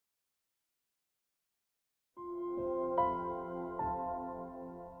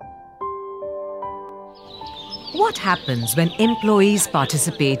What happens when employees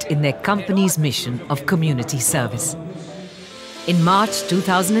participate in their company's mission of community service? In March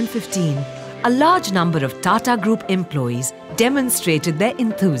 2015, a large number of Tata Group employees demonstrated their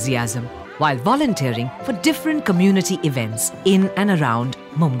enthusiasm while volunteering for different community events in and around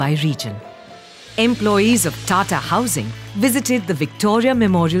Mumbai region. Employees of Tata Housing visited the Victoria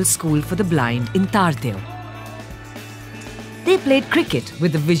Memorial School for the Blind in Tardeo. They played cricket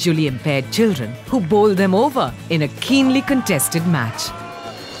with the visually impaired children who bowled them over in a keenly contested match.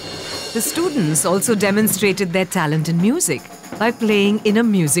 The students also demonstrated their talent in music by playing in a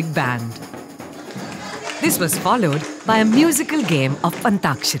music band. This was followed by a musical game of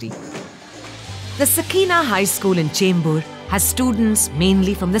Antakshari. The Sakina High School in Chembur has students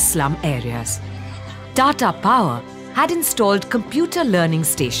mainly from the slum areas. Tata Power had installed computer learning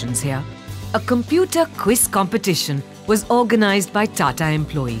stations here. A computer quiz competition was organized by Tata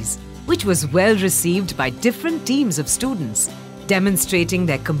employees, which was well received by different teams of students, demonstrating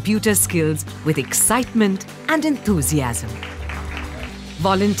their computer skills with excitement and enthusiasm.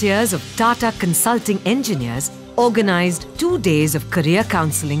 Volunteers of Tata Consulting Engineers organized 2 days of career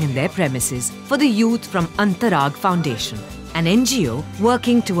counselling in their premises for the youth from Antarag Foundation, an NGO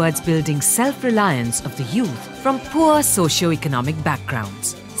working towards building self-reliance of the youth from poor socio-economic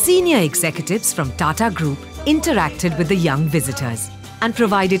backgrounds. Senior executives from Tata Group interacted with the young visitors and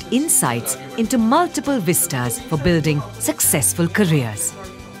provided insights into multiple vistas for building successful careers.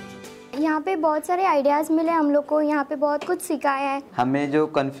 यहाँ पे बहुत सारे ideas मिले हम लोग को, यहाँ पे बहुत कुछ सिखाया है। हमें जो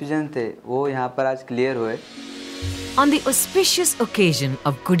कंफ्यूजन थे वो यहाँ पर आज क्लियर हुए। On the auspicious occasion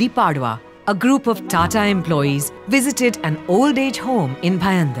of Gudi Padwa, a group of Tata employees visited an old age home in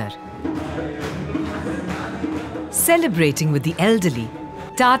Bhayandar. Celebrating with the elderly,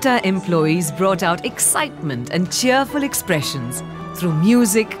 Tata employees brought out excitement and cheerful expressions through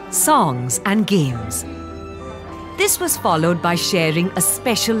music, songs and games. This was followed by sharing a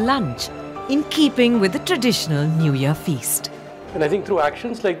special lunch in keeping with the traditional New Year feast. And I think through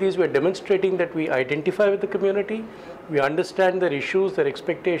actions like these, we're demonstrating that we identify with the community, we understand their issues, their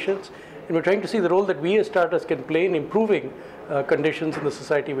expectations, and we're trying to see the role that we as Tatas can play in improving conditions in the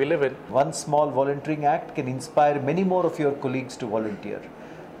society we live in. One small volunteering act can inspire many more of your colleagues to volunteer.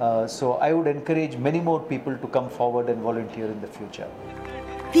 So I would encourage many more people to come forward and volunteer in the future.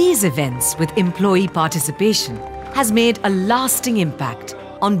 These events with employee participation has made a lasting impact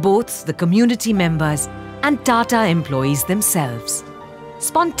on both the community members and Tata employees themselves.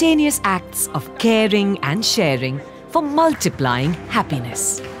 Spontaneous acts of caring and sharing for multiplying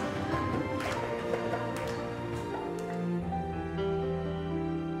happiness.